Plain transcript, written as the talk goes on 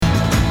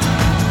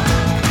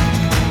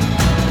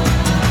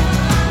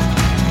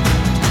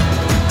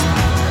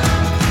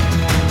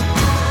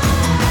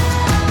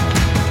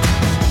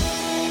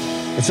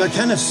So I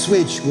kind of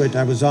switched what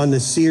I was on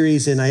this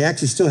series, and I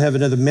actually still have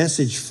another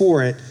message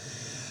for it.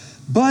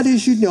 But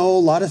as you know, a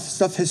lot of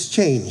stuff has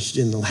changed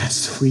in the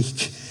last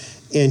week.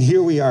 And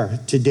here we are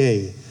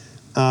today.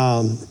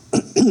 And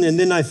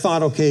then I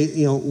thought,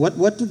 okay,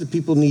 what do the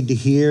people need to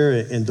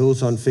hear? And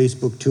those on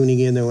Facebook tuning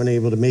in that weren't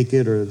able to make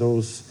it, or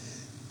those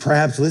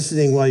perhaps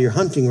listening while you're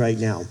hunting right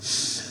now.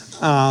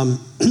 I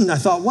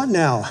thought, what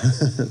now?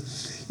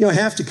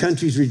 Half the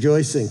country's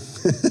rejoicing.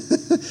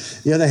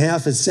 The other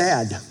half is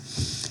sad.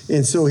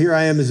 And so here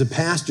I am as a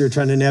pastor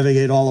trying to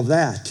navigate all of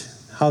that.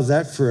 How's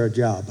that for a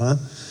job, huh?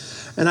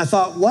 And I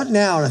thought, what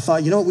now? And I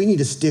thought, we need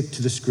to stick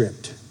to the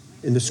script.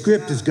 And the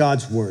script is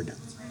God's word.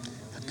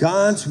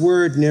 God's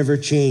word never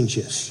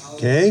changes,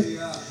 okay?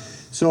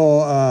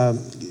 So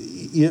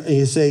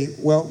you say,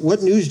 well,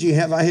 what news do you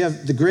have? I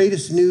have the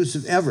greatest news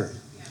of ever.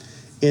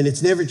 And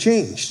it's never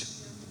changed.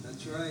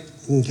 That's right.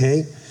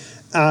 Okay?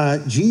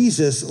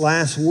 Jesus'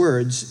 last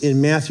words in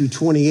Matthew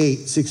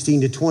 28,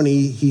 16 to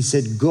 20, he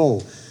said,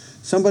 go.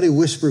 Somebody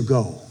whisper,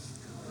 go.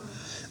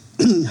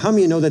 How many of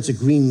you know that's a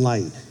green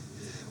light?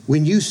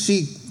 When you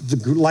see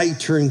the light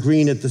turn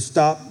green at the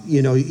stop,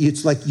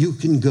 it's like you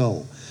can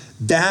go.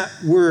 That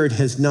word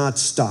has not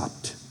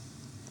stopped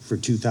for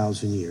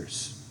 2,000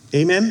 years.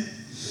 Amen?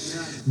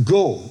 Yeah.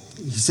 Go.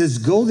 He says,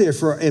 go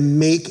therefore and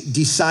make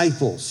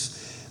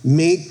disciples.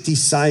 Make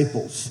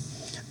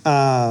disciples.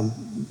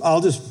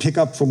 I'll just pick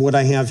up from what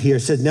I have here. It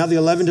said, now the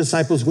 11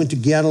 disciples went to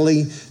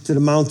Galilee, to the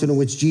mountain on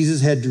which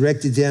Jesus had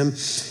directed them.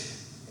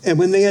 And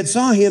when they had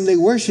saw him, they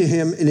worshiped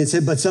him. And it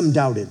said, but some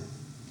doubted.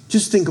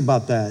 Just think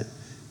about that.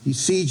 You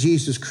see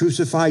Jesus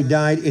crucified,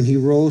 died, and he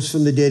rose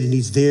from the dead, and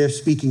he's there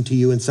speaking to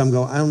you. And some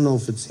go, I don't know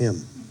if it's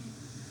him.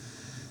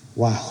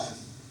 Wow.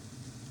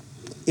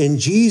 And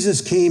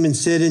Jesus came and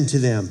said unto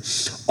them,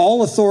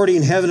 all authority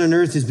in heaven and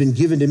earth has been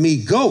given to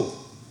me. Go.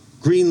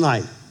 Green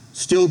light.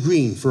 Still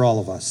green for all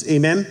of us.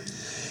 Amen.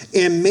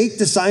 And make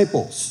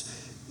disciples.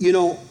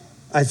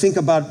 I think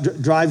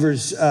about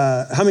drivers.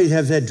 How many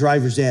have had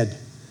driver's ed?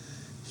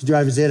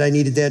 Driver's ed, I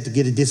needed that to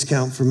get a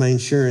discount for my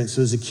insurance.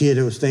 So as a kid,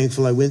 I was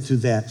thankful I went through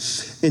that.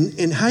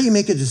 And how you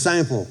make a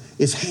disciple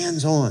is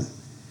hands-on.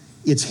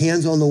 It's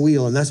hands on the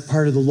wheel, and that's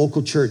part of the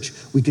local church.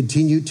 We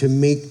continue to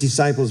make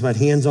disciples, but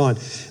hands-on,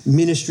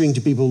 ministering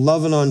to people,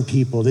 loving on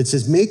people. It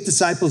says, make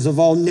disciples of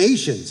all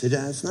nations.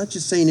 It's not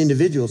just saying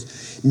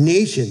individuals,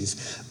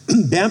 nations,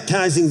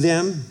 baptizing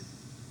them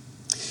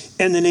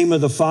in the name of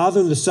the Father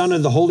and the Son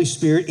and the Holy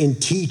Spirit, in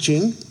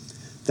teaching.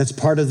 That's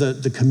part of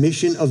the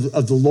commission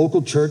of the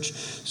local church.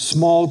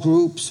 Small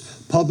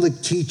groups,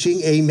 public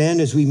teaching, amen,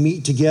 as we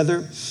meet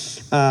together,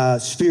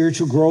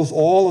 spiritual growth,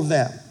 all of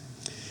that.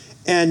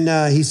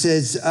 And he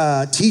says,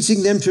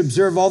 teaching them to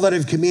observe all that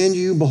I've commanded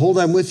you. Behold,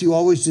 I'm with you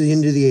always to the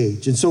end of the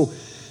age. And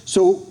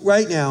so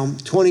right now,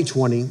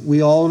 2020,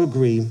 we all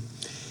agree,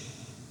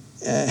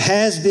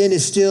 has been,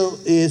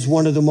 is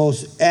one of the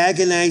most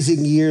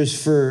agonizing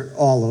years for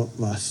all of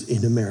us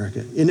in America.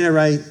 Isn't that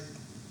right?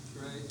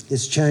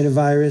 It's China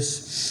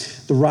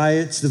virus, the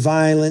riots, the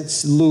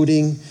violence,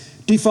 looting,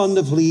 defund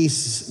the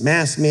police,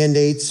 mask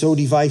mandates, so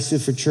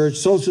divisive for church,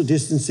 social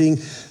distancing,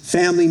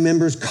 family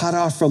members cut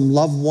off from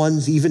loved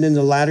ones, even in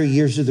the latter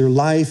years of their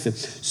life,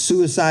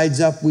 suicides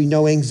up, we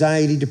know,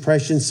 anxiety,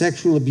 depression,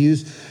 sexual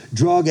abuse,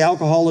 drug,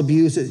 alcohol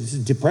abuse. It's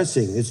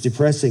depressing.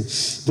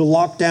 The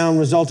lockdown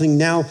resulting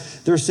now,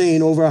 they're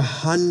saying over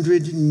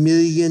 100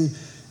 million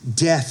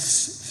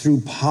deaths through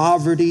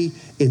poverty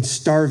and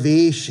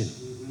starvation.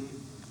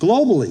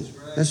 Globally,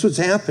 that's what's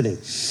happening.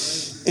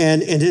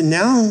 And then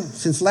now,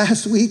 since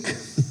last week,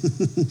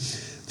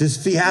 this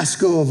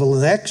fiasco of an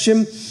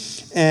election,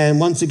 and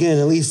once again,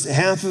 at least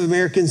half of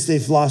Americans,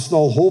 they've lost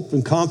all hope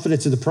and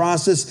confidence in the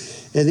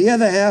process, and the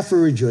other half are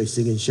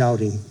rejoicing and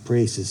shouting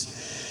praises.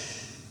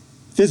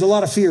 There's a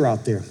lot of fear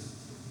out there.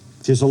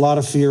 There's a lot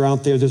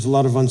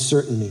of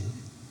uncertainty.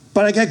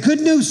 But I got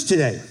good news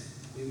today.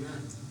 Amen.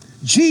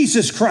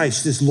 Jesus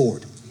Christ is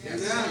Lord.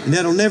 Amen. And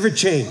that'll never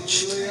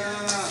change.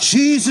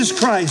 Jesus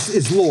Christ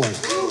is Lord.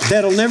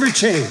 That'll never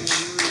change.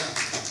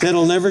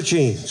 That'll never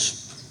change.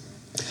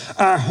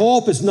 Our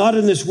hope is not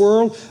in this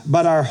world,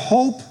 but our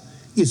hope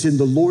is in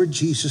the Lord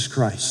Jesus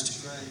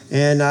Christ.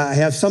 And I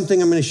have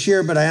something I'm going to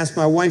share, but I asked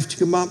my wife to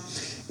come up,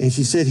 and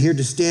she said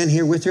to stand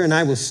here with her, and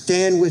I will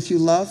stand with you,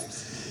 love.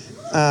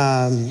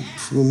 So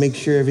we'll make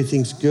sure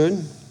everything's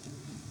good.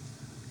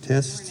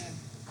 Test.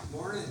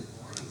 Morning.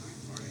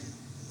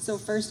 So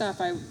first off,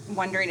 I'm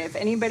wondering if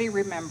anybody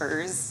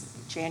remembers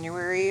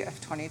January of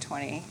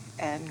 2020,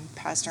 and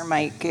Pastor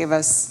Mike gave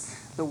us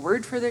the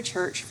word for the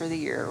church for the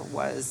year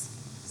was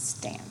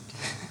stand.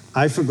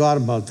 I forgot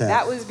about that.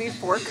 That was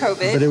before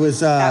COVID. But it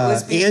was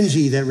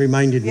Angie that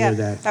reminded me of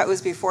that. That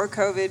was before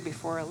COVID,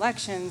 before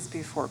elections,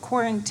 before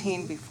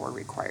quarantine, before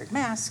required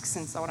masks,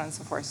 and so on and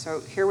so forth. So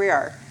here we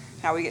are.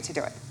 Now we get to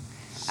do it.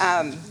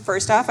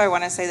 First off, I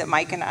want to say that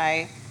Mike and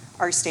I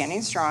are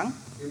standing strong.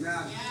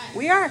 Amen.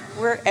 We are.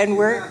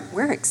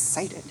 We're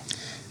excited.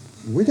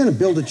 We're going to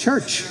build a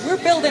church. We're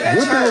building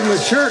a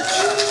church.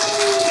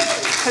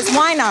 Because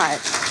why not?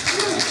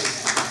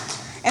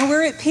 And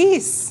we're at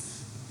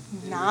peace.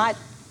 Not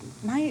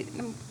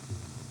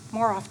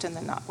more often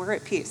than not, we're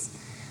at peace.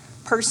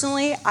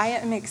 Personally, I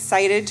am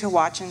excited to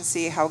watch and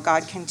see how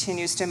God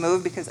continues to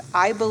move, because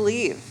I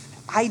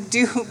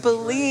do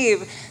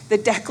believe the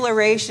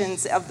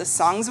declarations of the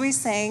songs we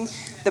sang,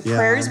 the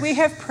prayers we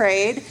have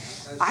prayed.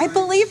 I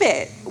believe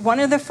it. One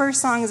of the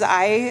first songs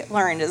I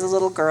learned as a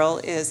little girl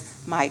is,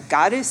 "My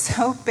God is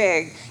so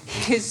big,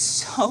 he is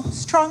so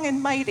strong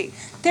and mighty.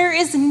 There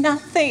is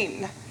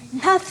nothing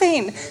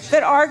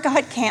that our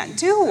God can't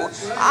do."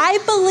 I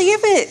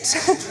believe it.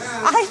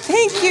 I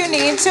think you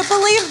need to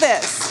believe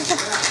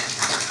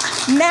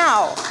this.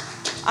 Now,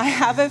 I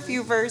have a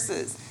few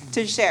verses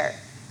to share.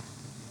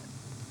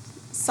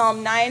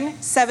 Psalm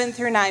 9, 7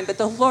 through 9. "But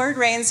the Lord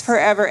reigns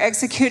forever,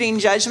 executing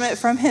judgment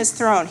from his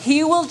throne.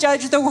 He will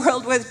judge the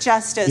world with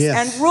justice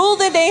and rule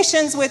the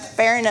nations with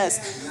fairness.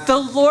 The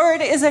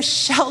Lord is a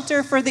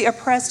shelter for the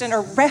oppressed and a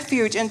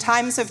refuge in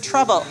times of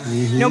trouble."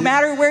 No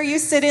matter where you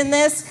sit in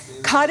this,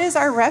 God is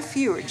our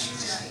refuge.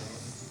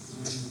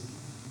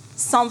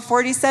 Psalm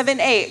 47,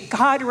 8.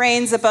 "God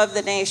reigns above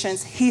the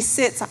nations. He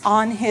sits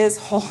on his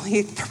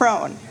holy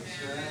throne."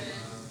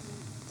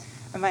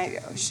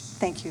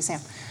 Thank you, Sam.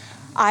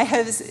 I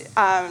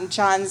have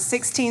John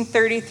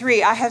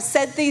 16:33. "I have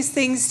said these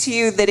things to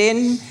you that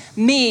in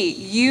me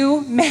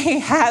you may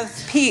have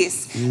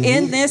peace.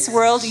 In this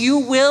world you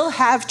will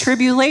have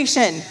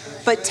tribulation.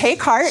 But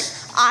take heart,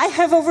 I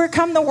have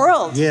overcome the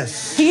world."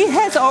 Yes. He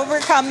has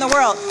overcome the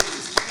world.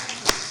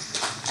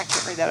 I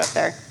can't read that up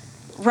there.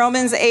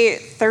 Romans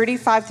 8,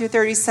 35 through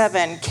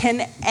 37.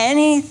 "Can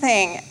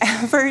anything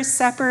ever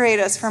separate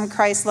us from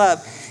Christ's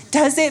love?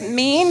 Does it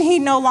mean he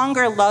no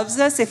longer loves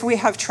us if we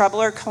have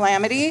trouble or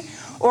calamity,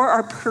 or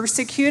are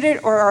persecuted,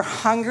 or are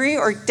hungry,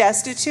 or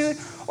destitute,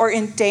 or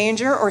in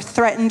danger, or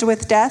threatened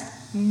with death?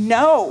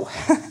 No.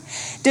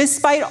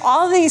 Despite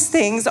all these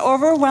things,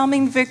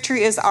 overwhelming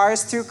victory is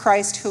ours through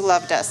Christ who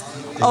loved us."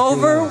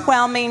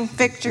 Overwhelming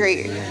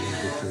victory.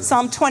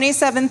 Psalm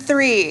 27,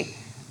 3.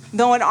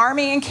 "Though an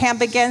army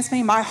encamp against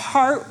me, my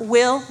heart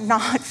will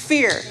not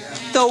fear.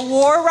 Though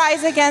war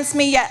rise against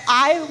me, yet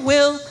I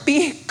will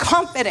be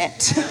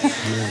confident."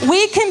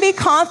 We can be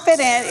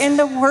confident in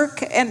the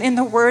work and in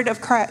the word of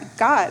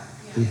God.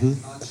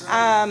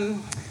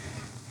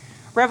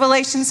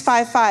 Revelations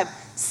 5:5.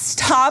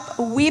 "Stop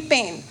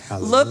weeping.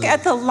 Hallelujah. Look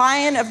at the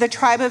Lion of the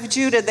tribe of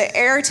Judah, the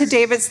heir to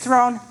David's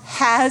throne,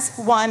 has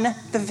won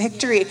the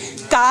victory."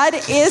 God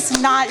is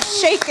not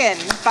shaken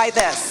by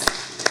this.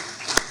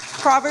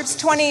 Proverbs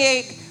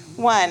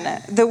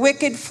 28:1. "The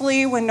wicked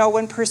flee when no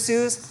one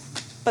pursues,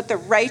 but the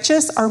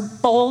righteous are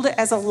bold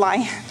as a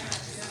lion."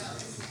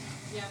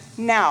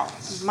 Now,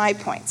 my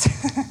points.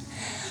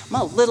 I'm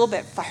a little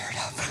bit fired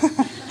up.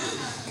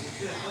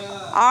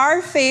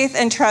 Our faith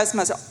and trust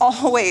must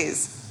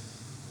always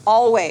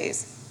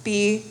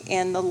be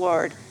in the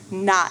Lord,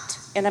 not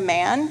in a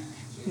man,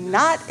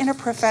 not in a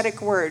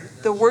prophetic word.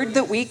 The word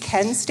that we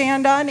can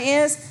stand on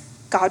is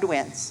God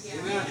wins.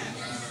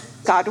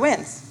 God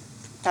wins.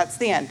 That's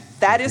the end.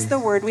 That is the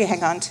word we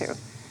hang on to.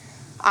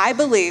 I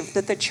believe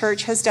that the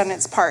church has done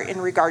its part in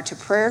regard to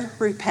prayer,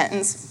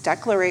 repentance,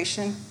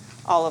 declaration,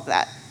 all of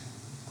that.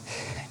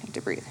 I need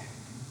to breathe.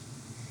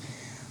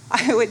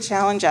 I would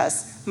challenge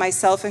us,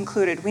 myself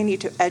included, we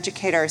need to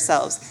educate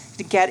ourselves,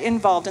 to get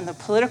involved in the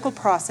political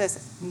process,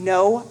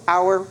 know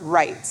our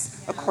rights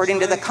according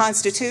to the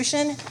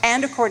Constitution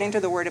and according to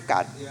the Word of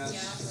God.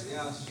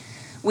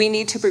 We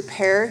need to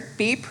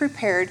be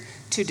prepared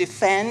to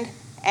defend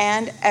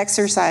and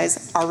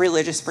exercise our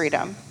religious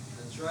freedom.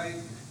 That's right.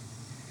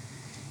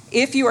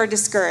 If you are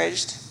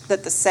discouraged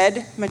that the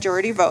said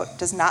majority vote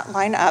does not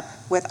line up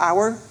with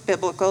our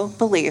biblical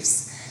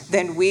beliefs,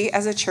 then we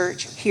as a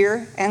church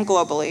here and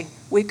globally,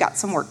 we've got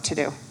some work to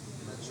do.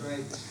 That's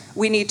right.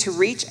 We need to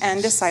reach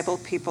and disciple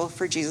people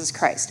for Jesus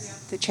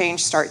Christ. The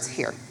change starts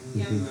here.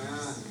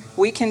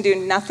 We can do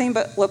nothing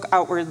but look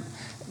outward.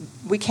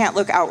 We can't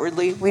look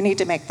outwardly. We need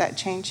to make that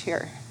change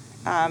here.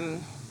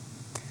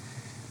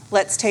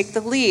 Let's take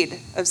the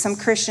lead of some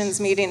Christians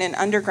meeting in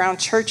underground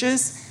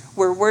churches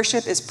where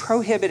worship is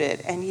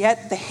prohibited, and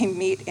yet they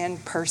meet in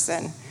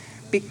person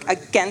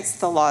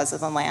against the laws of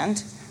the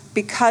land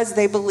because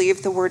they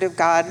believe the word of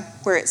God,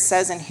 where it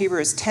says in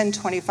Hebrews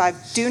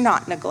 10:25, "Do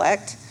not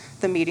neglect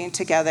the meeting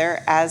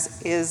together,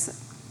 as is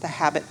the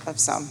habit of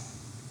some."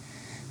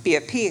 Be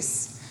at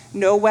peace.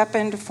 No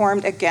weapon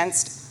formed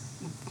against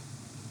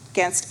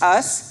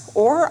us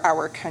or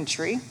our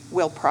country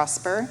will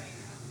prosper.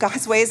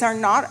 God's ways are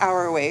not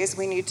our ways.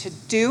 We need to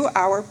do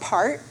our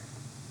part,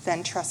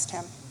 then trust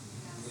him.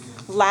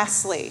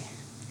 Lastly,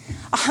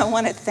 I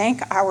want to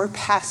thank our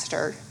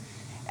pastor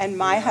and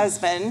my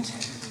husband.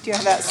 Do you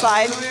have that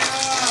slide?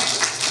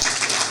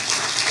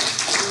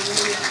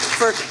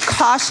 For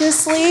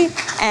cautiously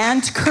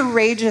and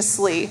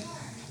courageously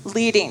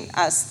leading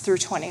us through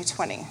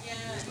 2020.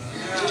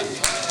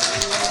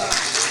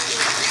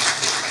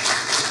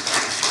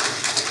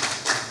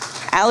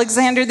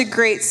 Alexander the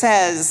Great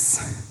says,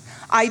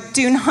 "I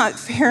do not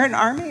fear an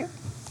army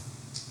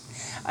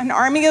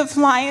of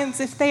lions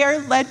if they are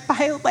led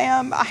by a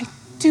lamb. I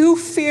do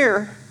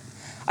fear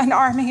an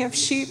army of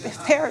sheep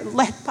if they're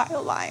led by a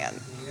lion.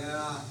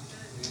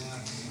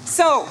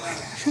 So,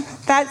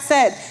 that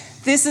said,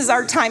 this is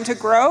our time to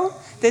grow.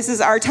 This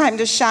is our time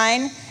to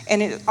shine.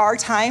 And it is our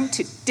time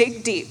to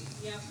dig deep.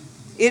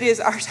 It is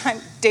our time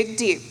to dig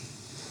deep.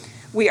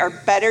 We are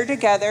better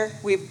together.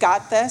 We've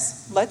got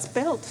this. Let's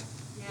build.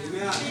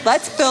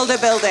 Let's build a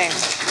building.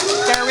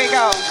 There we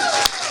go.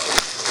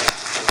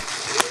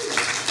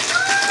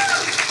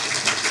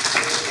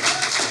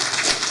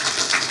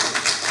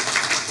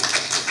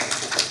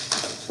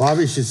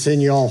 Bobby should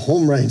send you all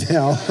home right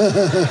now.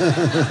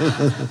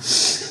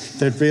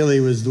 That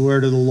really was the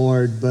word of the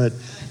Lord. But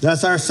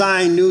that's our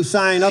sign, new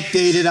sign,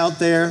 updated out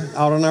there,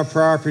 out on our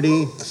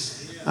property.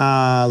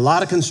 A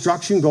lot of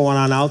construction going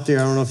on out there.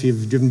 I don't know if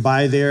you've driven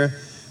by there.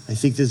 I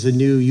think there's a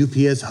new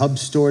UPS hub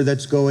store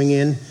that's going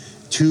in.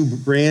 2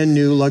 brand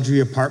new luxury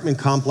apartment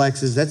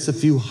complexes. That's a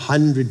few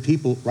hundred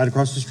people right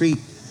across the street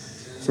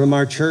from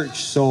our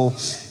church. So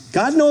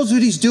God knows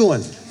what he's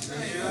doing.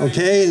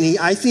 Okay, and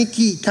I think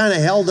he kind of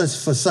held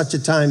us for such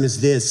a time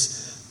as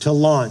this to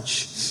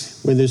launch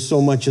when there's so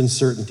much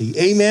uncertainty.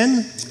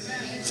 Amen?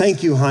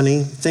 Thank you,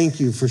 honey. Thank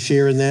you for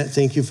sharing that.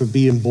 Thank you for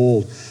being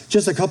bold.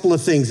 Just a couple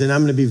of things, and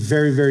I'm going to be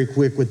very, very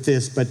quick with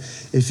this, but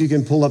if you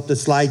can pull up the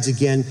slides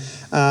again.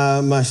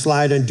 My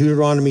slide on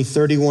Deuteronomy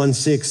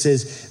 31:6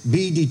 says,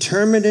 "Be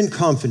determined and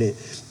confident.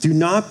 Do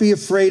not be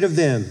afraid of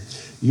them.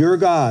 Your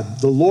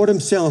God, the Lord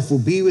himself, will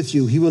be with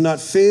you. He will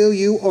not fail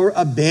you or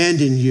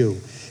abandon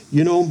you."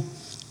 You know,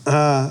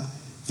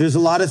 there's a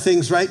lot of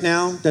things right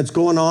now that's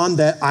going on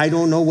that I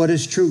don't know what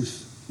is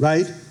truth,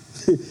 right?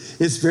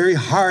 It's very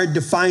hard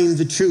to find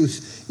the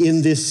truth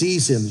in this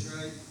season.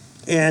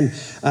 And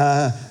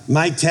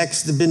my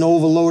texts have been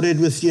overloaded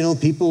with,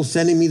 people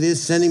sending me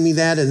this, sending me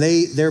that, and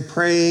they're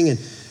praying, and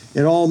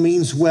it all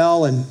means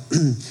well. And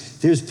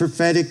there's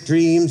prophetic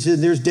dreams,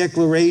 and there's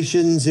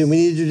declarations, and we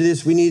need to do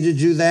this, we need to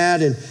do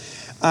that. And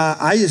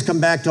I just come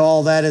back to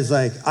all that as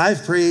like,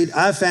 I've prayed,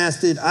 I've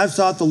fasted, I've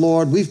sought the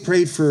Lord. We've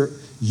prayed for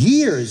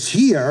years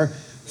here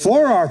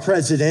for our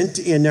president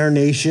in our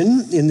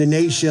nation, in the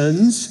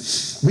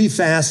nations. We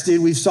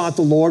fasted, we've sought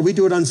the Lord. We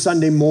do it on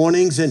Sunday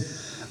mornings, and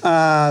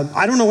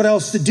I don't know what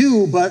else to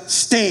do but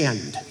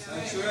stand.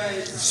 That's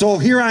right. So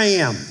here I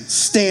am,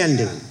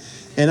 standing,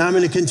 and I'm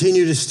going to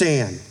continue to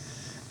stand.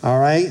 All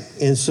right,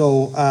 and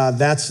so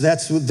that's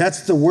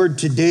the word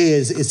today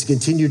is to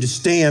continue to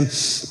stand.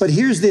 But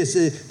here's this.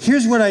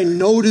 Here's what I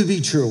know to be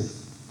true.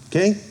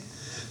 Okay,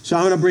 so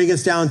I'm going to bring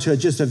us down to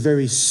just a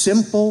very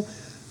simple,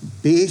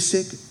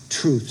 basic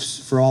truths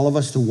for all of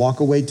us to walk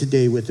away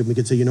today with, and we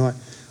can say, you know what,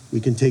 we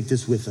can take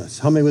this with us.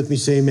 How many with me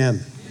say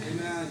amen?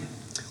 Amen.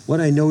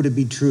 What I know to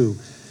be true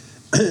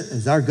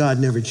is our God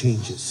never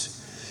changes.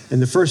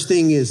 And the first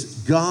thing is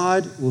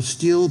God will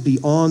still be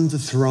on the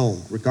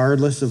throne,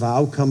 regardless of the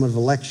outcome of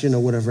election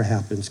or whatever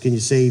happens. Can you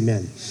say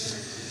amen?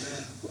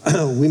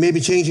 We may be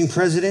changing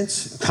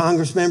presidents,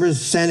 Congress members,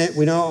 Senate,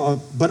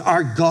 but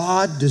our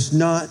God does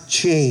not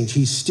change.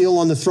 He's still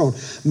on the throne.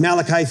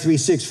 Malachi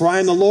 3:6, "For I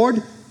am the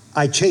Lord,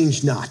 I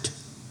change not."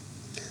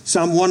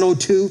 Psalm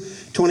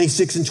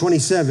 102:26 and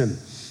 27,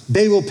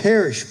 "They will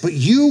perish, but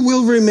you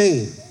will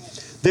remain.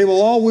 They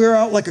will all wear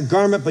out like a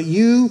garment, but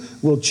you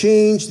will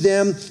change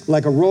them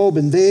like a robe,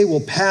 and they will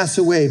pass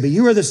away. But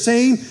you are the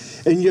same,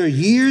 and your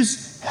years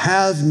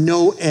have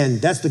no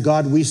end." That's the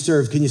God we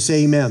serve. Can you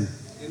say amen?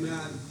 Amen.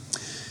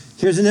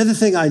 Here's another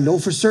thing I know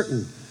for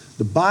certain.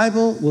 The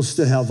Bible will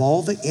still have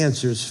all the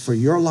answers for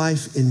your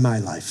life and my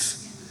life.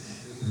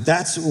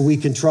 That's what we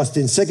can trust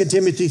in. 2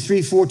 Timothy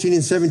 3:14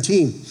 and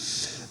 17.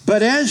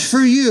 "But as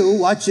for you,"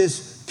 watch this,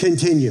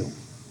 continue.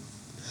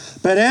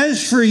 "But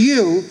as for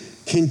you,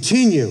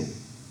 continue.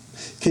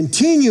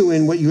 Continue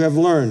in what you have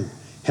learned,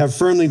 have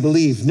firmly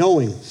believed,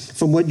 knowing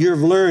from what you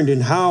have learned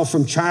and how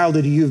from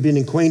childhood you have been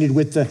acquainted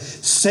with the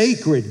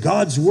sacred,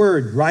 God's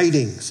word,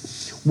 writings,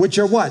 which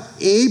are what?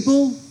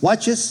 Able,"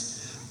 watch this,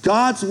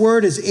 "God's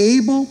word is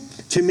able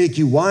to make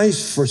you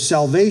wise for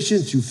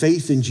salvation through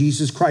faith in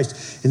Jesus Christ."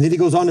 And then he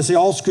goes on to say,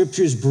 "All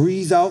scripture is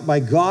breathed out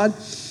by God.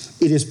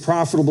 It is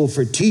profitable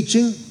for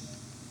teaching,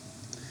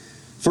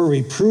 for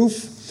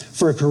reproof,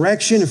 for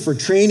correction, and for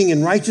training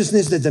in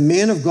righteousness, that the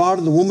man of God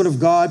and the woman of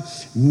God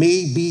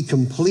may be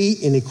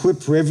complete and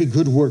equipped for every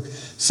good work."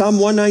 Psalm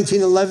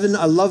 119:11,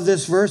 I love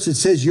this verse. It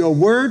says, "Your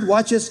word,"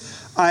 watch this,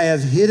 "I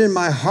have hid in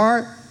my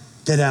heart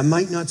that I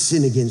might not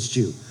sin against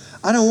you."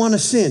 I don't want to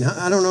sin.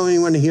 I don't know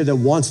anyone here that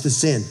wants to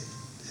sin.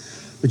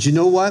 But you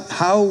know what?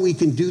 How we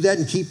can do that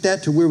and keep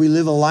that to where we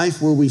live a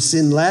life where we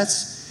sin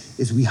less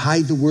is we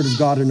hide the word of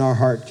God in our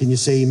heart. Can you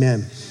say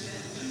amen?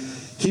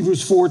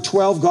 Hebrews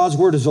 4:12, God's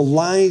word is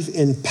alive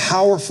and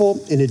powerful,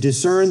 and it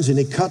discerns and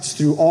it cuts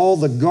through all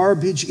the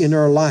garbage in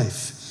our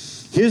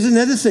life. Here's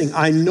another thing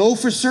I know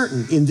for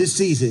certain in this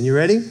season. You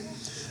ready?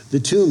 The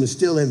tomb is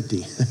still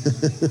empty.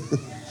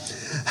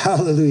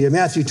 Hallelujah.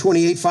 Matthew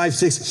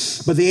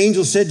 28:5-6. "But the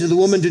angel said to the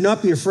woman, do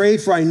not be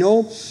afraid, for I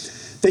know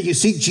that you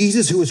seek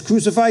Jesus who was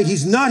crucified.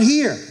 He's not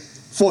here,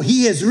 for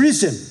he has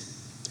risen,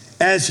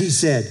 as he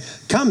said.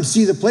 Come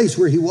see the place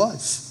where he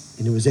was."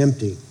 And it was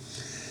empty.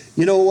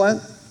 You know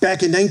what?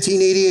 Back in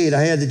 1988,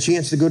 I had the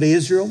chance to go to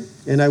Israel,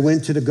 and I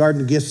went to the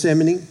Garden of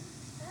Gethsemane.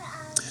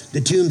 The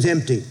tomb's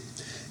empty.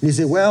 And you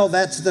say, well,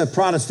 that's the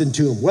Protestant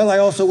tomb. Well, I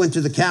also went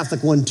to the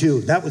Catholic one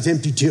too. That was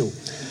empty too.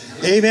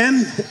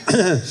 Amen?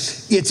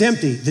 It's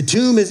empty. The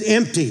tomb is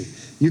empty.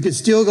 You can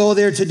still go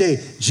there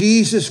today.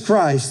 Jesus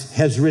Christ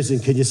has risen.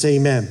 Can you say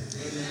amen?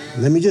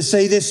 Amen. Let me just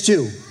say this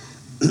too.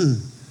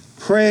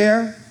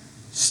 Prayer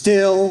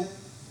still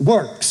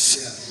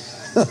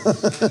works.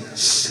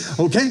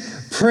 Okay?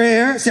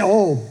 Prayer,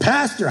 oh,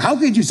 pastor, how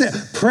could you say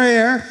it?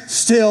 Prayer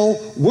still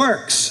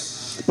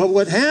works. But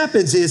what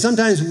happens is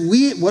sometimes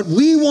what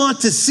we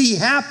want to see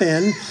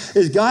happen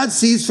is God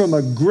sees from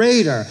a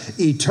greater,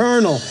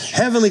 eternal,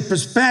 heavenly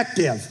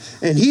perspective.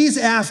 And he's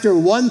after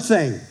one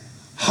thing,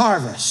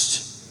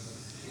 harvest.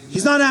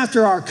 He's not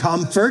after our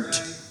comfort.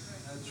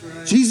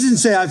 Jesus didn't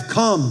say, I've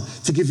come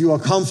to give you a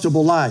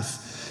comfortable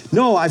life.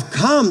 No, I've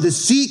come to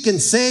seek and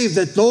save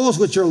that those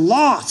which are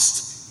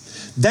lost.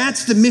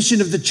 That's the mission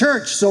of the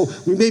church. So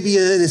we may be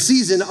in a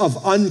season of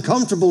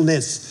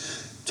uncomfortableness.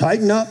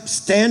 Tighten up,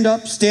 stand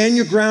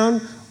your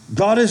ground.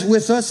 God is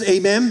with us,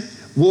 amen.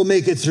 We'll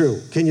make it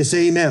through. Can you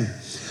say amen?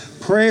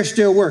 Prayer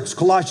still works.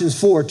 Colossians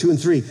 4, 2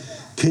 and 3.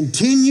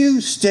 Continue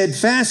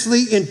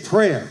steadfastly in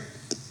prayer.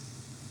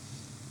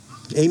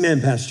 Amen,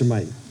 Pastor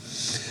Mike.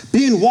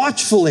 Being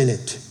watchful in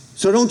it.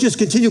 So don't just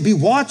continue, be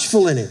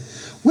watchful in it.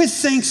 With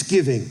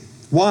thanksgiving.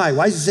 Why?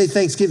 Why does it say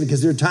thanksgiving?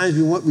 Because there are times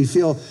we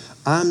feel,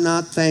 I'm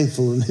not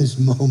thankful in this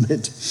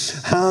moment.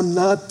 I'm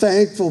not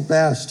thankful,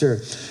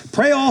 Pastor.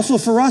 Pray also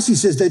for us, he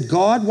says, that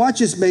God, watch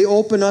this, may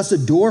open us a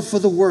door for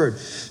the word.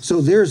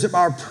 So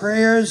our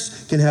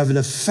prayers can have an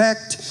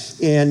effect.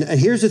 And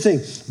here's the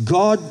thing.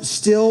 God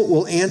still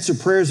will answer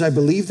prayers. I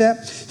believe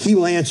that. He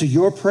will answer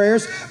your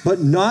prayers, but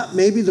not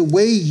maybe the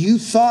way you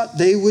thought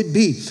they would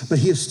be. But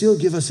he'll still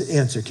give us an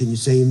answer. Can you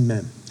say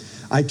amen?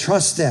 I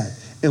trust that.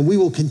 And we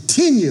will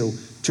continue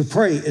to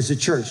pray as a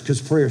church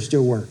because prayer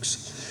still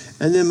works.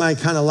 And then my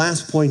kind of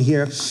last point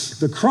here,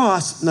 the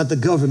cross, not the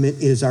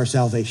government, is our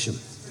salvation.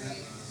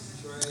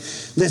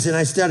 Listen,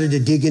 I started to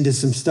dig into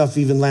some stuff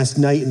even last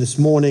night and this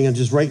morning. I'm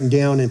just writing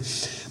down.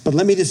 But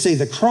let me just say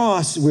the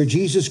cross where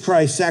Jesus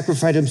Christ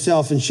sacrificed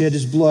himself and shed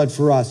his blood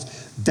for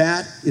us,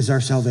 that is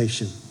our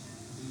salvation.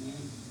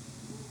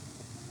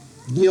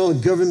 You know,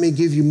 the government may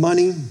give you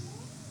money,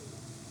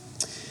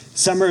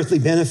 some earthly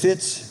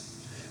benefits,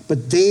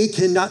 but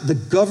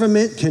the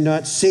government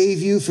cannot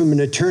save you from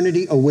an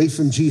eternity away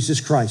from Jesus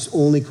Christ.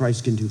 Only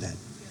Christ can do that.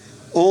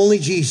 Only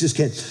Jesus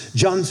can.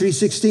 John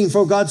 3:16,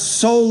 for God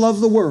so loved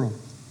the world,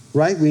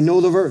 right? We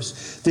know the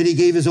verse, that he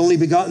gave his only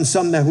begotten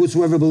son, that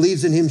whosoever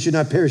believes in him should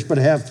not perish, but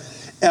have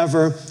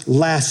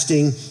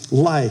everlasting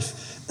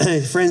life.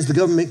 Friends, the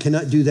government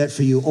cannot do that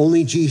for you.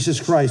 Only Jesus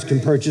Christ can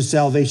purchase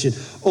salvation.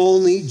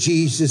 Only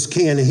Jesus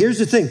can. And here's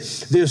the thing,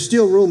 there's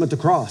still room at the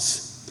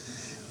cross.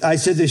 I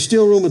said there's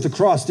still room at the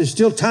cross. There's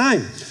still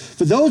time.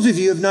 For those of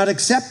you who have not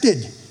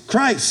accepted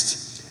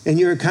Christ and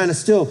you're kind of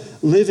still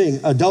living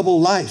a double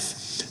life,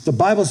 the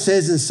Bible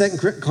says in 2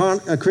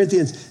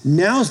 Corinthians,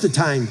 now's the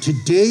time.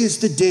 Today is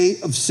the day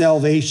of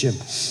salvation.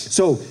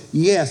 So,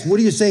 yes, what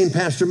are you saying,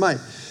 Pastor Mike?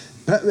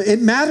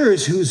 It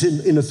matters who's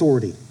in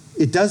authority.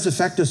 It does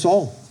affect us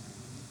all.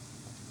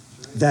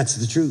 That's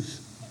the truth.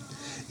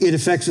 It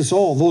affects us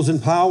all. Those in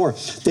power,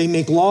 they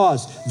make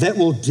laws that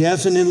will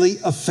definitely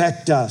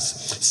affect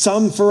us.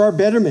 Some for our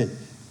betterment,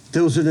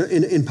 those that are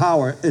in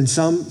power, and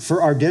some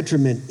for our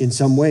detriment in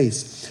some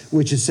ways,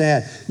 which is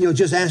sad. You know,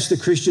 just ask the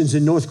Christians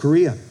in North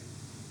Korea.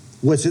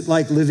 What's it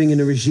like living in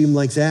a regime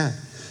like that?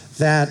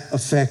 That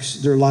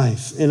affects their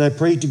life. And I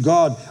pray to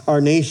God our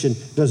nation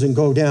doesn't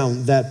go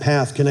down that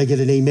path. Can I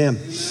get an amen?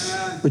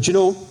 Amen. But you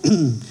know,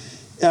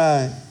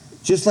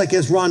 just like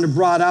as Rhonda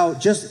brought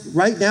out, just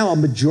right now, a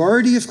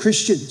majority of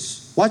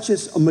Christians, watch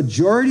this, a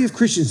majority of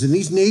Christians in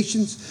these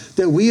nations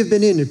that we have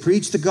been in to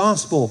preach the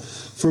gospel,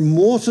 for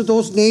most of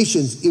those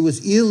nations, it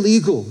was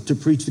illegal to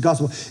preach the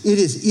gospel. It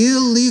is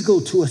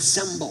illegal to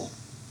assemble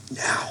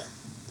now.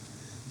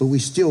 But we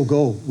still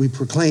go, we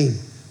proclaim,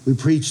 we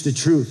preach the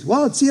truth.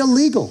 Well, it's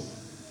illegal.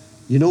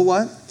 You know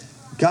what?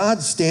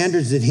 God's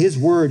standards and his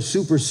word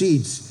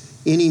supersedes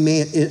any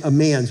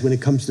man's when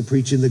it comes to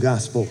preaching the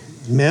gospel.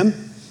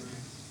 Amen?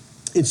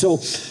 And so,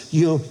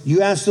 you know,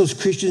 you ask those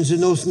Christians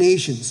in those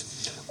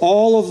nations,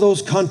 all of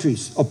those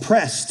countries,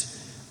 oppressed.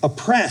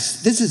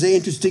 This is an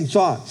interesting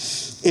thought.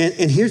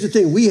 And here's the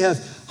thing. We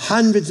have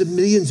hundreds of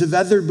millions of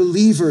other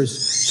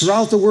believers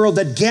throughout the world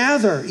that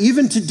gather,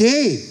 even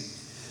today,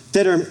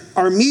 that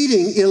are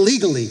meeting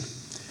illegally.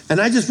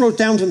 And I just wrote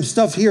down some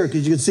stuff here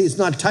because you can see it's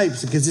not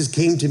typed because this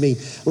came to me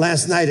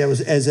last night.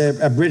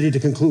 I'm ready to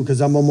conclude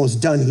because I'm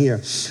almost done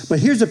here. But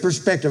here's a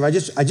perspective. I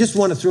just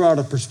want to throw out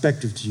a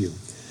perspective to you.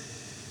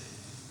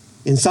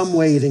 In some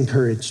way, it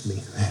encouraged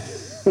me.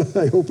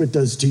 I hope it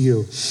does to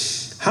you.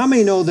 How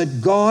many know that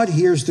God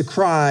hears the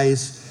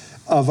cries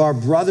of our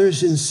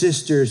brothers and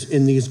sisters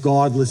in these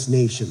godless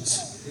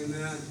nations?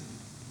 Amen.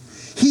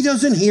 He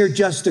doesn't hear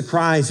just the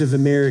cries of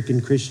American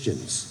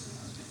Christians.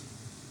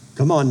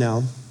 Come on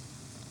now.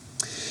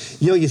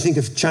 You know, you think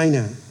of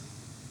China.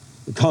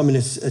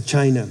 communist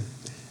China.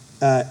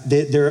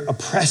 They're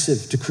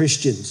oppressive to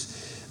Christians.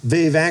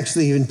 They've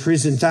actually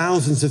imprisoned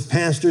thousands of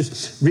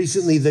pastors.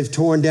 Recently, they've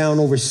torn down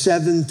over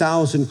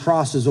 7,000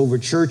 crosses over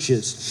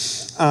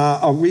churches.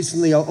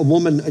 Recently, a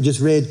woman I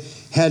just read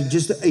had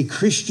just a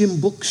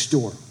Christian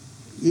bookstore.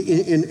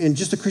 In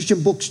just a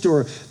Christian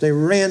bookstore, they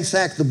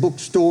ransacked the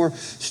bookstore,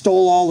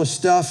 stole all the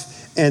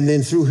stuff, and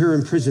then threw her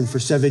in prison for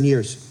 7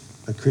 years.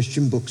 A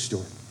Christian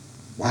bookstore.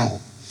 Wow.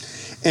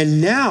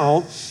 And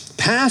now,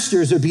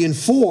 pastors are being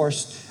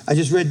forced, I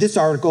just read this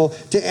article,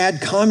 to add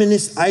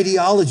communist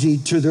ideology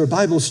to their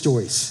Bible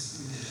stories.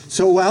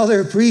 So while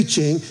they're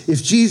preaching,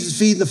 if Jesus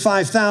feed the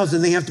 5,000,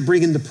 they have to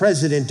bring in the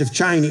president of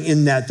China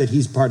in that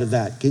he's part of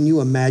that. Can you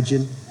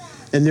imagine?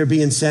 And they're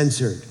being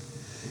censored.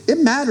 It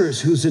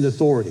matters who's in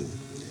authority.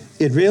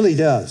 It really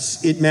does.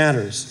 It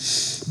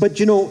matters. But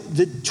you know,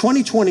 the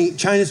 2020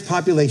 China's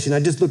population, I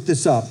just looked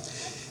this up,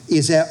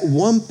 is at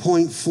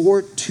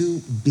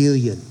 1.42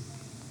 billion.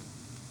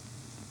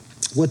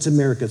 What's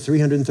America?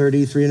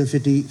 330,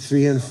 350,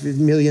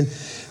 350 million.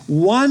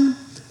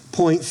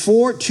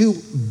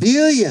 1.42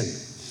 billion.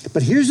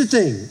 But here's the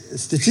thing.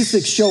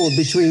 Statistics show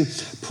between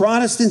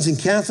Protestants and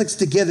Catholics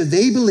together,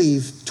 they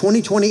believe,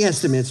 2020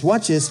 estimates,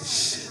 watch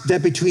this,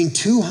 that between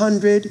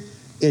 200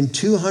 and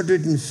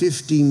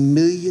 250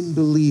 million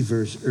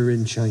believers are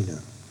in China.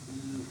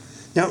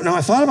 Now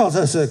I thought about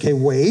this. Okay,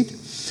 wait.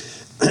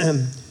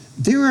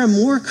 There are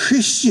more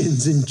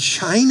Christians in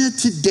China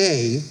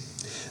today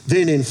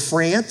than in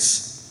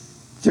France,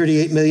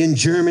 38 million,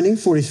 Germany,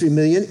 43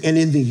 million, and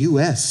in the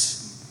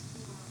U.S.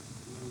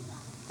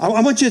 I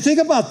want you to think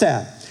about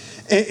that.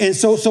 And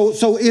so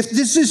if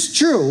this is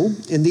true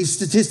in these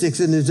statistics,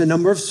 and there's a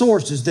number of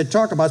sources that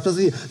talk about,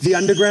 especially the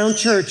underground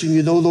church, and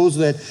you know those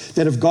that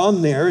have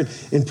gone there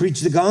and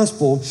preached the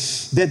gospel,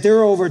 that there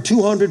are over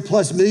 200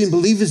 plus million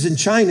believers in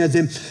China,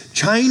 then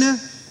China,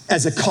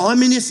 as a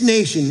communist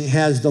nation,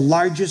 has the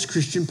largest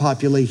Christian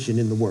population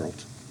in the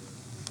world.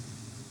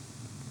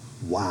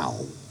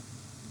 Wow.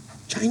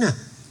 China,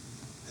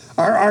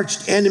 our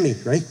arch enemy,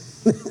 right?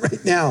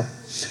 Right now.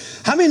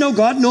 How many know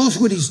God knows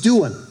what he's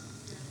doing?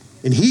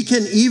 And he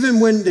can, even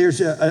when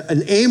there's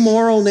an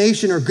amoral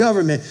nation or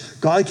government,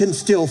 God can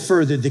still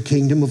further the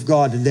kingdom of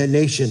God in that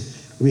nation.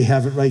 We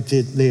have it right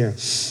there.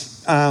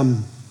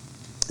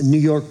 New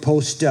York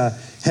Post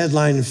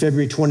headline in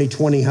February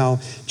 2020,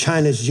 how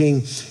China's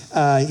Jing,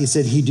 he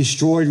said he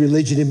destroyed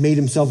religion and made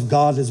himself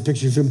God. There's a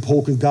picture of him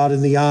poking God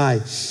in the eye.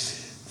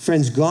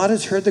 Friends, God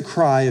has heard the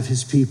cry of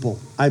his people.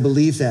 I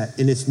believe that.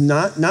 And it's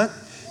not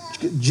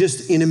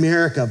just in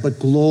America, but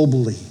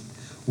globally.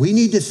 We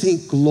need to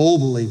think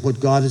globally what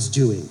God is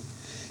doing.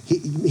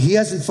 He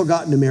hasn't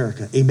forgotten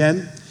America.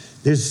 Amen?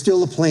 There's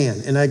still a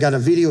plan. And I got a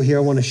video here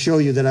I want to show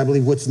you that I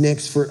believe what's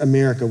next for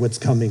America, what's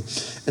coming.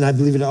 And I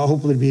believe it'll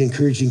hopefully be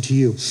encouraging to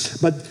you.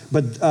 But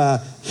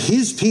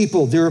his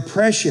people, their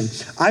oppression,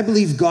 I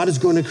believe God is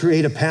going to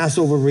create a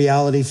Passover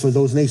reality for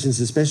those nations,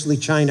 especially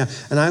China.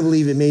 And I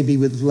believe it may be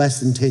with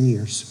less than 10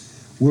 years.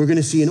 We're going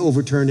to see an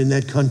overturn in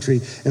that country,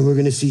 and we're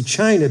going to see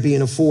China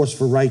being a force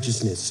for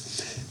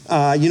righteousness.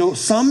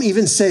 Some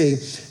even say,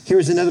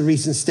 here's another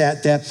recent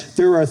stat, that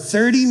there are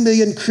 30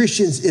 million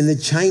Christians in the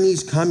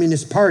Chinese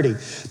Communist Party.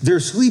 They're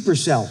sleeper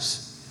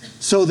cells.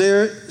 So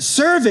they're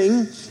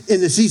serving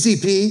in the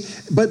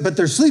CCP, but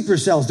they're sleeper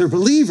cells. They're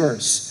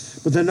believers,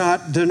 but they're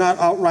not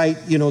outright,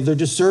 they're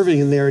just serving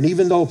in there. And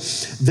even though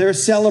they're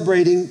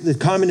celebrating the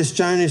Communist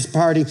Chinese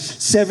Party,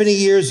 70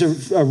 years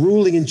of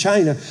ruling in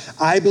China,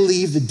 I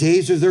believe the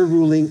days of their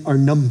ruling are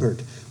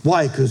numbered.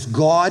 Why? Because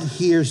God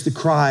hears the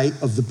cry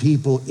of the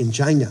people in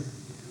China.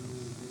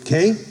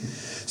 Okay?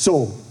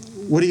 So,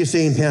 what are you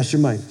saying, Pastor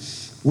Mike?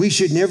 We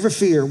should never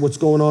fear what's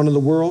going on in the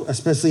world,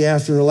 especially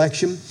after an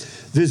election.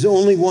 There's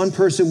only one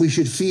person we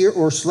should fear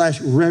or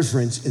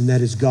 /reverence, and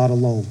that is God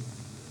alone.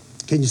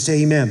 Can you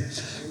say amen?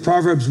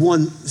 Proverbs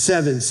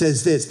 1:7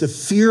 says this, the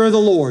fear of the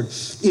Lord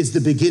is the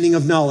beginning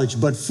of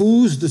knowledge, but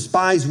fools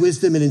despise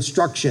wisdom and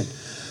instruction.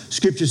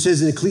 Scripture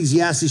says in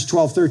Ecclesiastes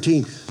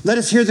 12:13, let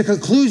us hear the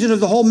conclusion of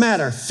the whole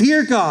matter.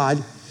 Fear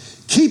God,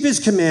 keep his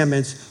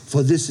commandments,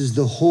 for this is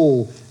the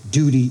whole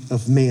duty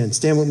of man.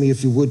 Stand with me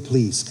if you would,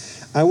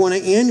 please. I want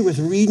to end with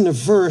reading a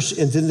verse,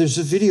 and then there's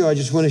a video I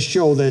just want to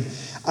show that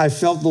I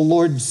felt the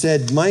Lord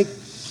said, Mike,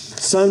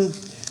 son,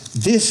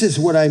 this is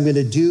what I'm going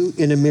to do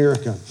in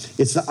America.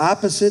 It's the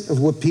opposite of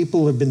what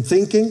people have been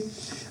thinking,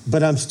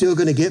 but I'm still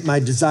going to get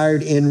my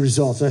desired end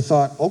results. I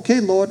thought,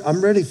 okay, Lord,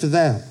 I'm ready for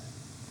that.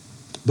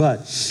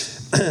 But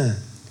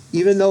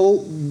even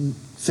though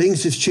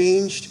things have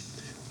changed,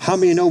 how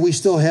many know we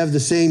still have the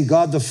same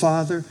God the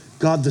Father,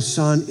 God the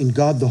Son, and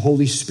God the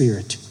Holy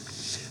Spirit?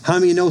 How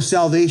many know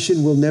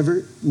salvation will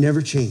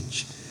never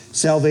change?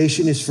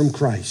 Salvation is from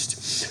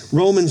Christ.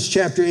 Romans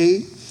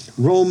 8,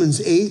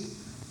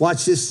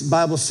 watch this, the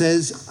Bible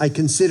says, I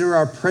consider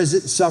our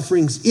present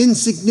sufferings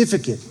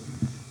insignificant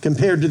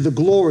compared to the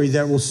glory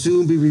that will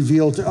soon be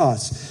revealed to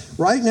us.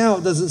 Right now,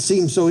 it doesn't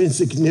seem so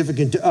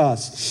insignificant to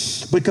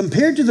us. But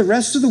compared to the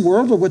rest of the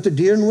world or what they're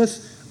dealing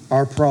with,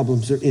 Our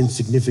problems are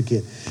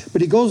insignificant.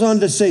 But he goes on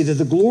to say that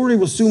the glory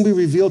will soon be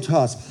revealed to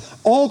us.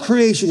 All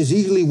creation is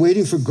eagerly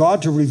waiting for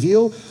God to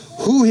reveal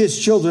who his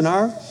children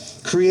are.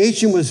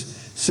 Creation was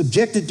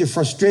subjected to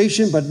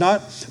frustration, but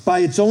not by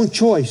its own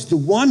choice. The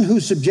one who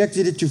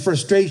subjected it to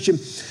frustration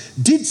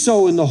did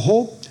so in the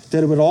hope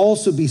that it would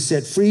also be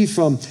set free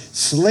from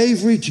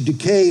slavery to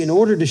decay in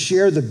order to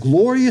share the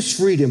glorious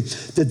freedom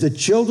that the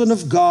children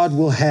of God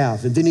will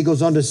have. And then he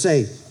goes on to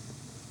say,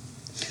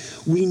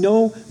 we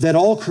know that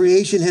all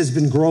creation has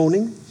been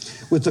groaning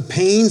with the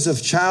pains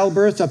of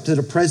childbirth up to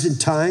the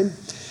present time.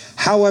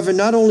 However,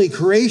 not only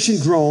creation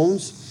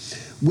groans,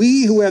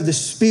 we who have the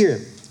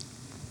Spirit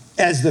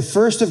as the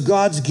first of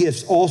God's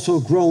gifts also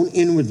groan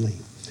inwardly.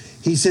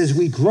 He says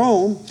we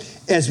groan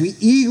as we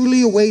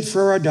eagerly await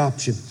for our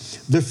adoption,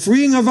 the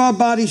freeing of our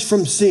bodies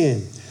from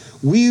sin.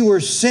 We were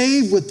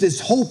saved with this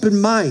hope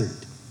in mind.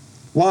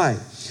 Why?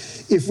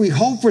 If we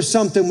hope for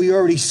something we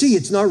already see,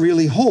 it's not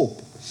really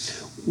hope.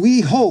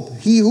 We hope.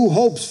 He who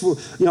hopes for,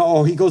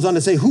 or he goes on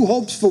to say, who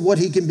hopes for what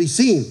he can be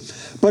seen?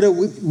 But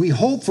we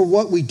hope for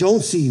what we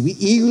don't see. We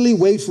eagerly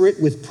wait for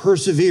it with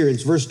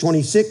perseverance. Verse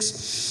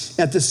 26,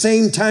 at the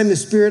same time, the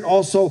Spirit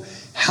also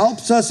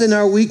helps us in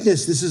our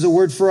weakness. This is a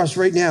word for us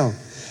right now,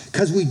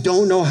 because we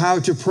don't know how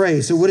to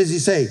pray. So what does he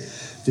say?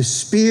 The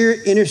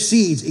Spirit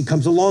intercedes. He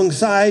comes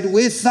alongside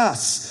with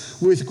us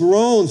with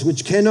groans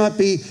which cannot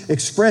be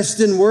expressed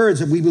in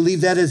words. And we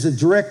believe that is a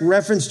direct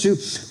reference to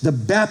the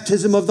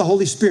baptism of the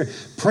Holy Spirit.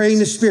 Pray in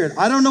the Spirit.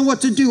 I don't know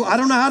what to do. I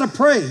don't know how to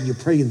pray. You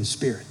pray in the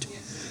Spirit.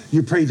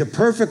 You pray the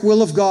perfect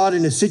will of God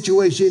in a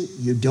situation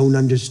you don't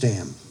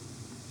understand.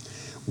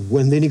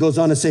 Then he goes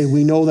on to say,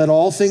 we know that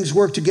all things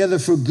work together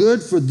for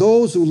good for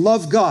those who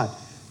love God.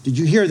 Did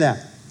you hear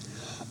that?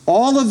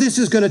 All of this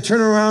is going to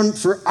turn around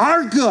for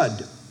our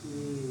good.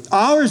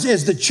 Ours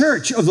as the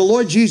church of the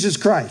Lord Jesus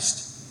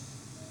Christ.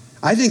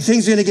 I think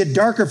things are going to get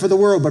darker for the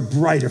world, but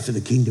brighter for the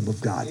kingdom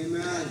of God.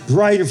 Amen.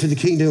 Brighter for the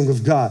kingdom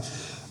of God,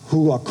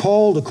 who are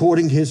called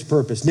according to his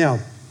purpose. Now,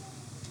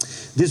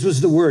 this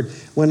was the word.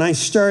 When I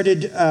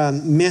started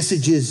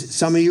messages,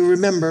 some of you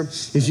remember,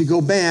 if you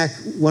go back,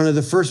 one of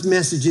the first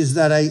messages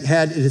that I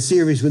had in a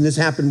series when this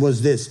happened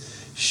was this,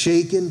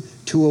 shaken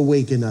to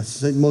awaken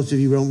us. Most of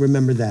you don't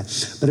remember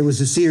that. But it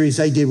was a series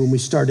I did when we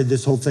started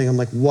this whole thing. I'm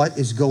like, what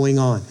is going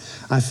on?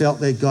 I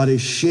felt that God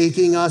is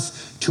shaking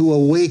us to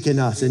awaken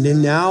us. And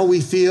then now we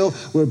feel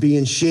we're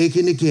being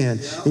shaken again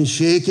and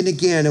shaken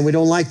again. And we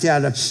don't like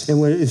that. And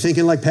we're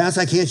thinking like,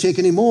 Pastor, I can't shake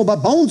anymore. My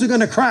bones are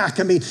going to crack.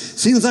 I mean,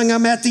 seems like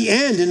I'm at the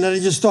end. And then I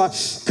just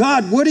thought,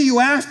 God, what are you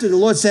after? The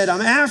Lord said,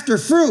 I'm after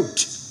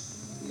fruit.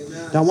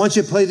 Now, I want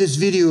you to play this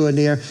video in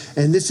there,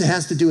 and this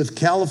has to do with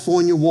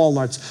California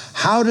walnuts.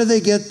 How do they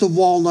get the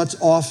walnuts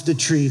off the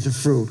tree, the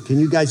fruit? Can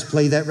you guys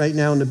play that right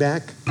now in the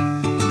back?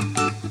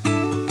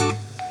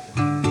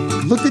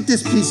 Look at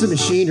this piece of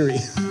machinery.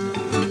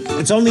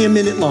 It's only a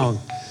minute long.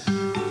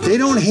 They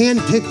don't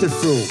hand-pick the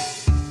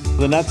fruit.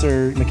 The nuts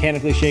are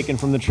mechanically shaken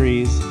from the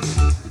trees.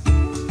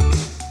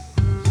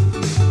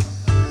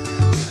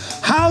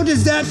 How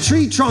does that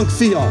tree trunk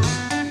feel?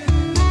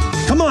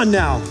 Come on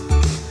now.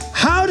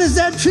 How does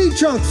that tree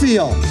trunk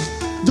feel?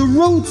 The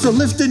roots are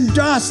lifting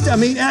dust. I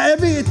mean,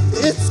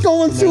 it's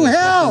going through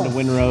hell.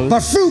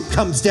 But fruit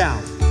comes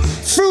down.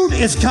 Fruit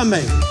is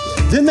coming.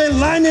 Then they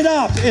line it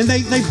up and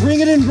they bring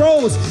it in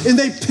rows and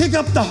they pick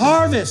up the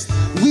harvest.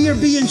 We are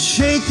being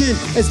shaken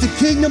as the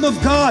kingdom of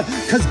God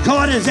because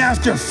God is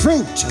after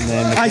fruit.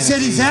 I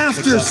said he's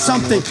after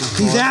something.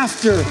 He's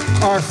after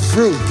our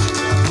fruit.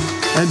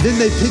 And then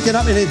they pick it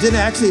up, and it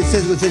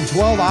says within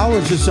 12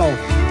 hours or so,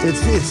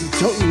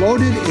 it's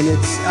loaded and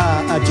it's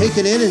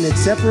taken in and it's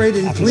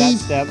separated and cleaned.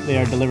 After that step, they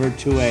are delivered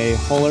to a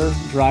huller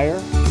dryer.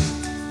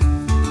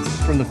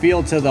 From the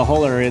field to the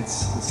huller,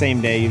 it's the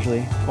same day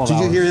usually. 12 hours.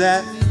 Did you hear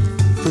that?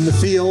 From the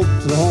field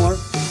to the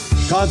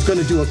huller? God's going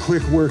to do a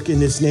quick work in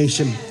this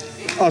nation.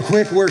 A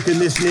quick work in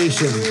this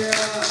nation.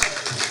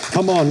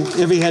 Come on,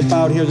 every head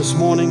bowed here this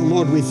morning.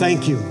 Lord, we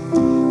thank you.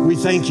 We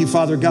thank you,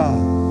 Father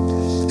God.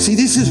 See,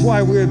 this is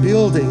why we're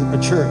building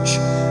a church,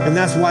 and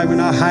that's why we're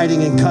not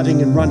hiding and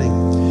cutting and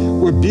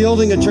running. We're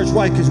building a church.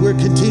 Why? Because we're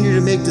continuing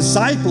to make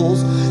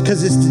disciples,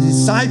 because it's the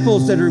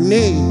disciples that are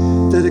made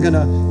that are going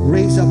to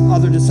raise up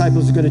other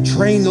disciples, are going to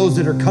train those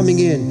that are coming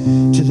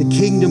in to the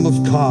kingdom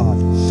of God.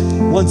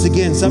 Once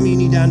again, some of you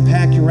need to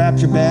unpack your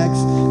rapture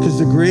bags, because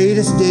the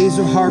greatest days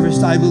of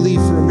harvest, I believe,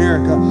 for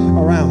America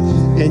are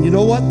around. And you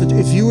know what?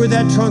 If you were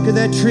that trunk of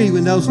that tree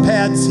when those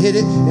pads hit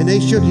it and they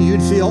shook you,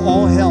 you'd feel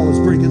all hell was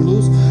breaking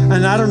loose.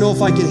 And I don't know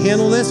if I can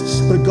handle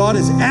this, but God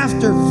is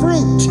after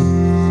fruit.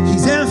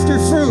 He's after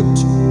fruit.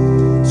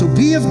 So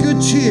be of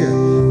good cheer.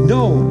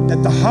 Know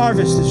that the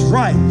harvest is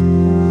ripe.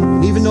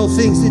 And even though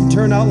things didn't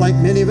turn out like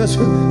many of us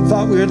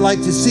thought we would like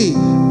to see,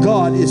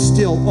 God is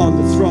still on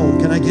the throne.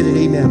 Can I get an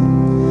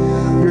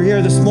amen? You're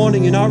here this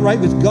morning, you're not right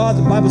with God.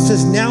 The Bible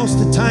says now's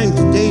the time.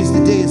 Today is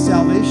the day of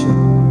salvation.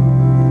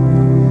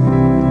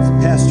 So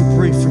Pastor,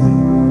 pray for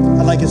me.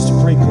 I'd like us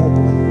to pray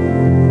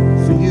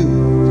corporately for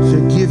you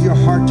to give your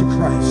heart to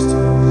Christ,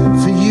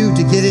 for you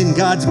to get in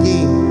God's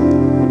game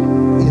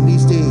in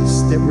these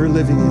days. that we're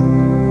living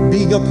in,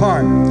 being a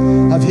part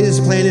of his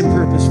plan and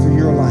purpose for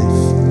your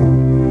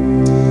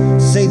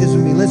life. Say this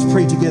with me. Let's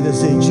pray together.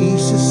 Say,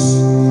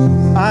 Jesus,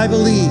 I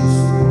believe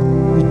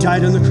you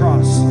died on the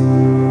cross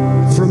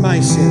for my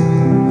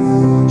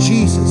sin.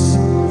 Jesus,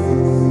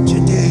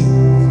 today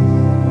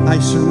I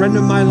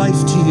surrender my life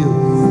to you.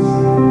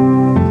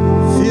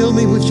 Fill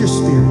me with your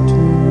Spirit.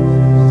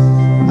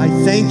 I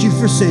thank you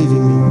for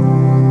saving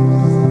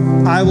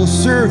me. I will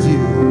serve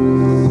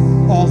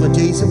you all the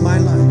days of my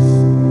life.